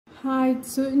Hi,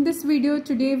 so in this video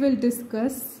today we'll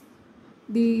discuss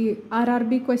the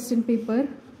RRB question paper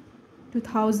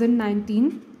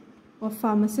 2019 of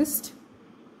pharmacist.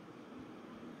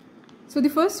 So the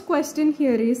first question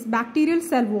here is, bacterial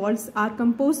cell walls are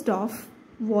composed of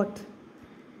what?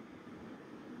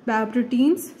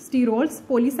 Proteins, sterols,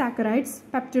 polysaccharides,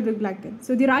 peptidoglycan.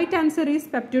 So the right answer is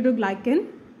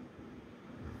peptidoglycan.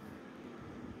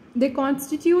 They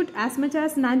constitute as much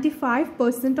as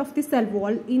 95% of the cell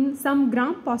wall in some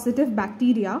gram-positive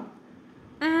bacteria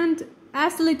and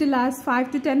as little as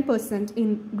 5 to 10%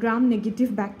 in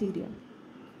gram-negative bacteria.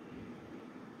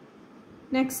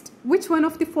 Next, which one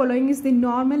of the following is the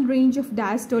normal range of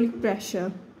diastolic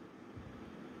pressure?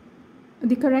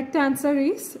 The correct answer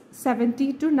is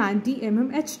 70 to 90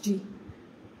 mmHg.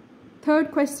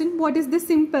 Third question, what is the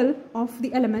symbol of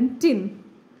the element tin?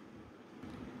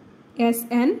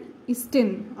 Sn is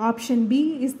tin. Option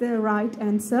B is the right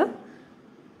answer.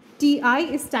 Ti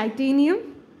is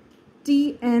titanium.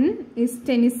 Tn is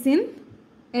tennessine.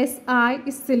 Si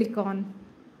is silicon.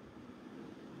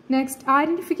 Next,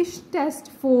 identification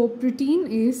test for protein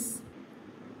is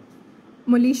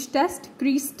Molish test,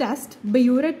 Crease test,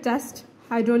 Biuret test,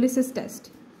 hydrolysis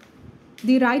test.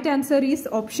 The right answer is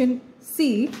option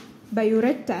C,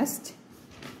 Biuret test.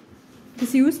 It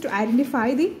is used to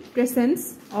identify the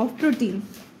presence of protein.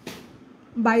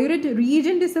 Biuret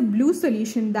reagent is a blue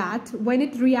solution that when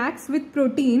it reacts with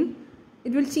protein,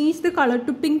 it will change the color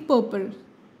to pink purple.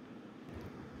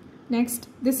 Next,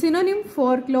 the synonym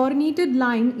for chlorinated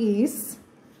lime is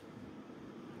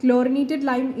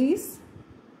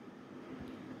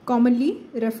commonly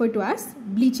referred to as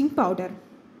bleaching powder.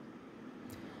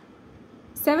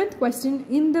 Seventh question,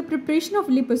 in the preparation of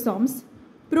liposomes,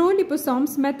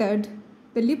 proliposomes method,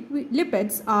 the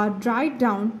lipids are dried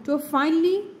down to a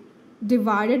finely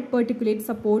divided particulate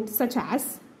support such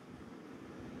as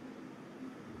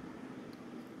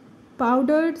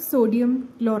powdered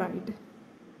sodium chloride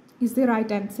is the right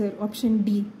answer, option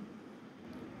D.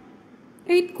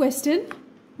 Eighth question,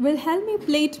 Wilhelmi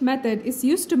plate method is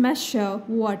used to measure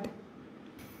what?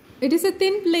 It is a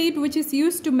thin plate which is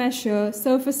used to measure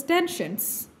surface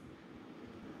tensions.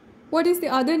 What is the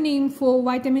other name for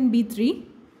vitamin B3?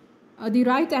 The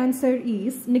right answer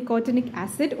is nicotinic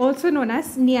acid, also known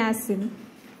as niacin.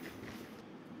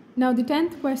 Now the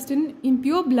 10th question,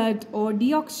 impure blood or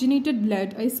deoxygenated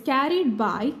blood is carried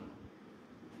by,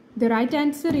 the right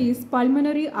answer is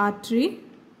pulmonary artery.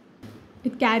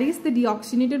 It carries the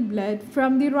deoxygenated blood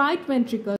from the right ventricle